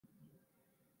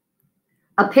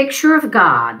A Picture of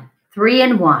God,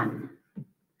 3-in-1.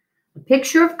 A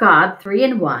Picture of God,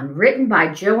 3-in-1, written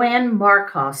by Joanne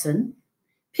Marcosson,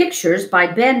 pictures by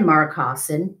Ben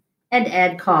Marcosson and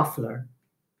Ed Koffler.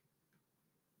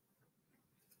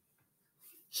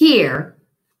 Here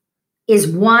is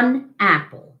one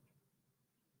apple.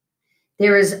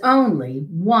 There is only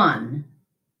one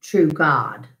true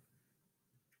God.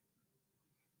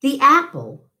 The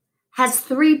apple has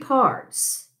 3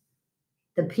 parts: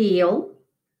 the peel,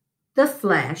 the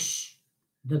flesh,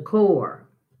 the core.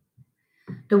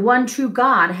 The one true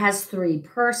God has 3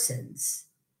 persons: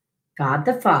 God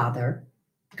the Father,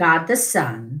 God the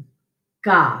Son,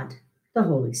 God the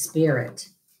Holy Spirit.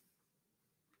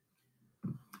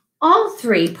 All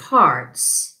 3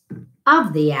 parts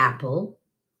of the apple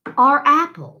are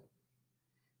apple.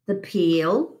 The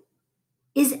peel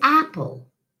is apple.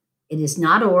 It is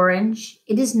not orange.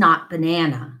 It is not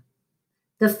banana.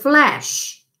 The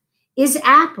flesh is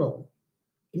apple.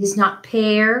 It is not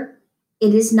pear.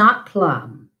 It is not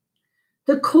plum.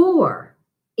 The core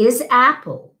is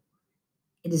apple.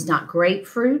 It is not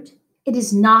grapefruit. It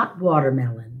is not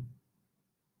watermelon.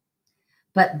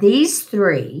 But these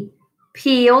 3,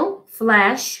 peel,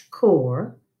 flesh,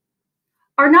 core,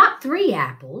 are not 3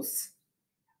 apples,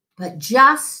 but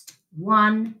just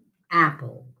one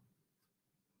apple.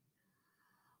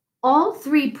 All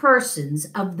 3 persons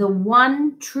of the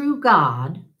one true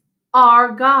God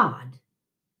are God.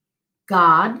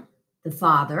 God the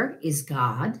Father is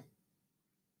God.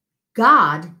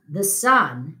 God the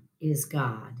Son is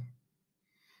God.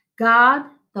 God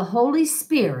the Holy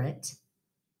Spirit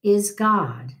is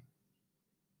God.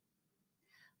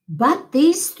 But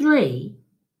these 3,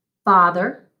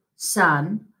 Father,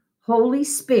 Son, Holy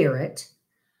Spirit,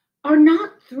 are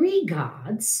not 3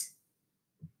 gods,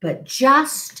 but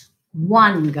just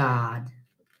one God.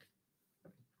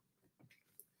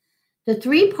 The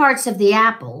 3 parts of the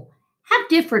apple have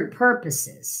different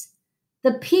purposes.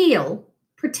 The peel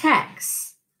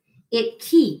protects. It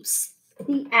keeps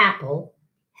the apple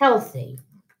healthy.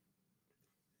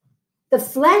 The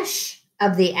flesh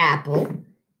of the apple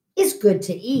is good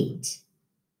to eat.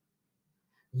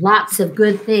 Lots of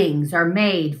good things are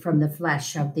made from the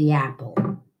flesh of the apple.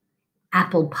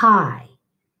 Apple pie,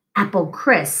 apple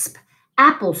crisp,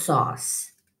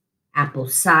 applesauce, apple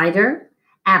cider,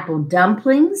 apple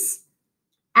dumplings,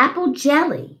 apple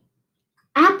jelly,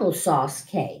 applesauce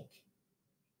cake,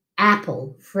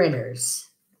 apple fritters.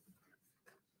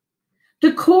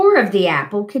 The core of the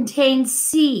apple contains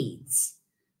seeds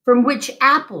from which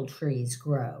apple trees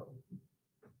grow.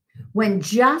 When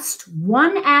just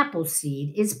one apple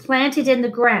seed is planted in the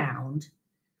ground,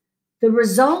 the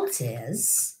result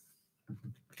is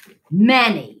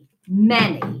many,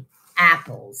 many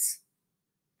apples.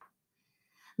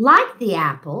 Like the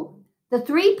apple, the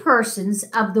 3 persons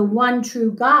of the one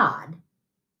true God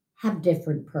have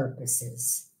different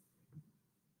purposes.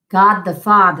 God the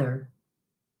Father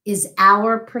is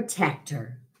our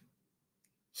protector.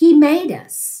 He made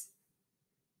us.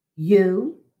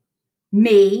 You,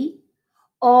 me,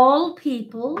 all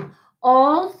people,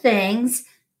 all things,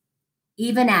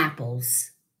 even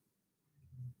apples.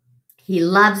 He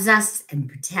loves us and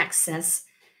protects us,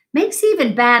 makes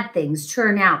even bad things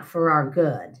turn out for our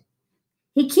good.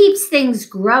 He keeps things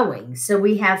growing so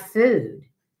we have food,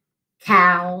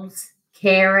 cows,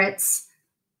 carrots,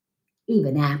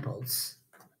 even apples.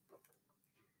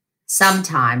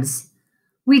 Sometimes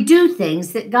we do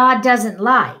things that God doesn't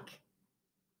like.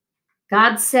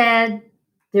 God said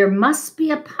there must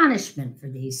be a punishment for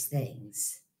these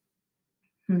things.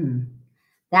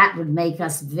 That would make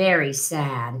us very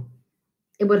sad.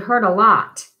 It would hurt a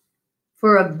lot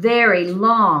for a very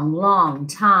long, long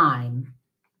time.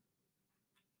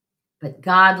 But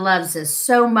God loves us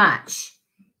so much,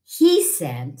 He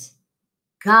sent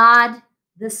God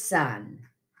the Son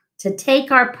to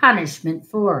take our punishment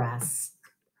for us.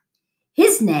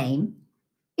 His name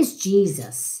is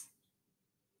Jesus.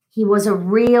 He was a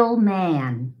real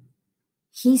man.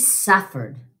 He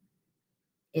suffered.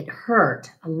 It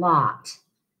hurt a lot.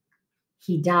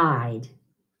 He died.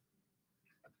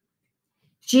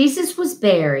 Jesus was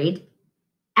buried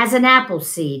as an apple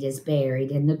seed is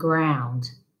buried in the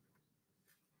ground.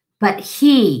 But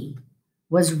He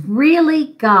was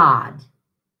really God.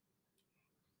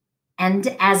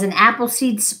 And as an apple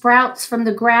seed sprouts from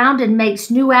the ground and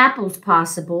makes new apples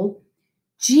possible,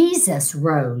 Jesus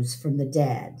rose from the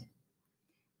dead.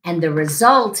 And the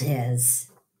result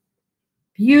is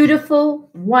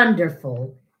beautiful,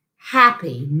 wonderful,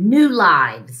 happy new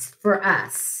lives for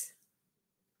us.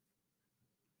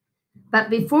 But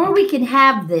before we can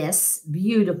have this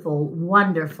beautiful,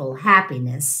 wonderful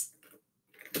happiness,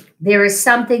 there is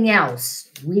something else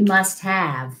we must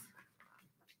have.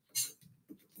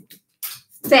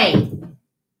 Faith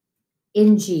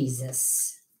in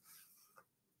Jesus.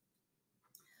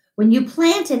 When you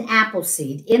plant an apple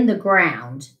seed in the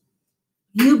ground,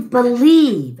 you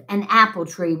believe an apple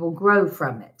tree will grow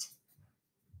from it.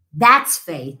 That's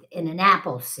faith in an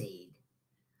apple seed.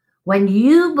 When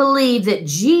you believe that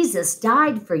Jesus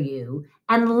died for you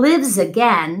and lives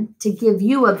again to give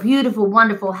you a beautiful,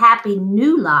 wonderful, happy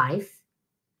new life,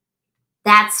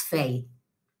 that's faith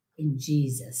in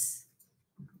Jesus.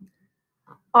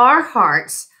 Our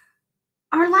hearts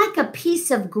are like a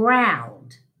piece of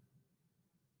ground.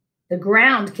 The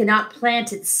ground cannot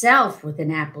plant itself with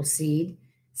an apple seed.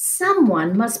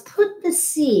 Someone must put the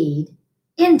seed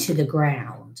into the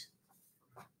ground.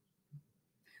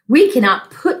 We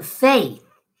cannot put faith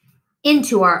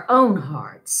into our own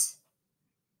hearts.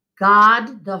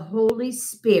 God, the Holy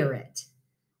Spirit,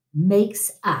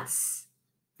 makes us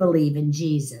believe in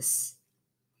Jesus.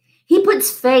 He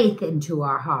puts faith into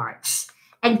our hearts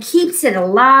and keeps it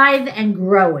alive and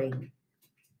growing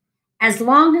as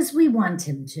long as we want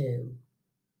him to.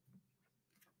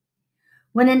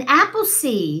 When an apple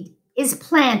seed is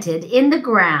planted in the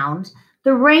ground,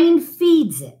 the rain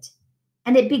feeds it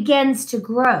and it begins to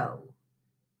grow.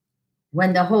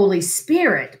 When the Holy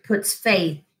Spirit puts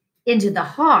faith into the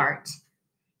heart,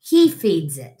 he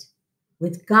feeds it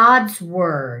with God's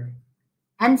word,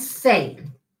 and faith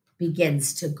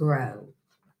begins to grow.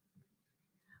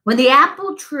 When the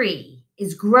apple tree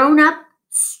is grown up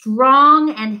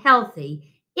strong and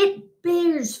healthy, it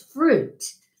bears fruit,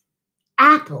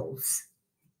 apples.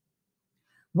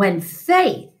 When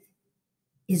faith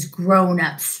is grown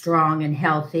up strong and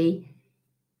healthy,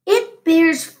 it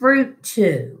bears fruit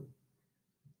too.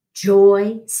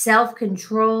 Joy,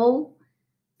 self-control,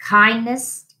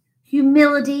 kindness,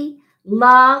 humility,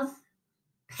 love,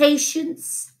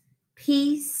 patience,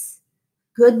 peace,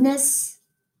 goodness,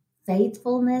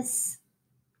 faithfulness.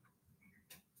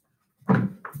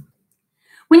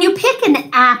 When you pick an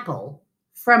apple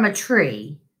from a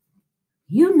tree,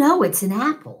 you know it's an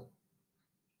apple.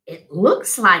 It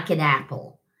looks like an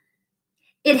apple.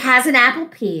 It has an apple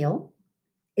peel.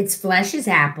 Its flesh is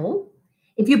apple.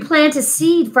 If you plant a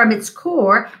seed from its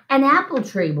core, an apple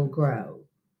tree will grow.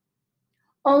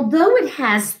 Although it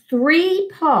has 3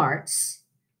 parts,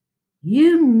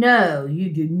 you know you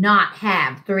do not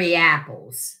have 3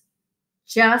 apples,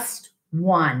 just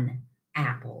 1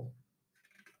 apple.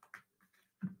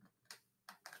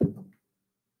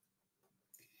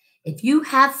 If you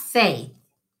have faith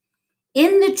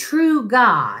in the true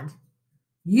God,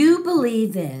 you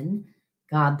believe in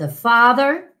God the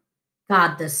Father,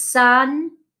 God the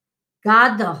Son,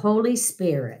 God the Holy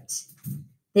Spirit.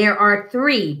 There are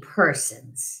 3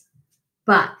 persons,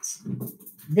 but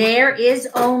there is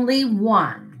only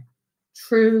one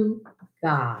true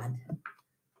God.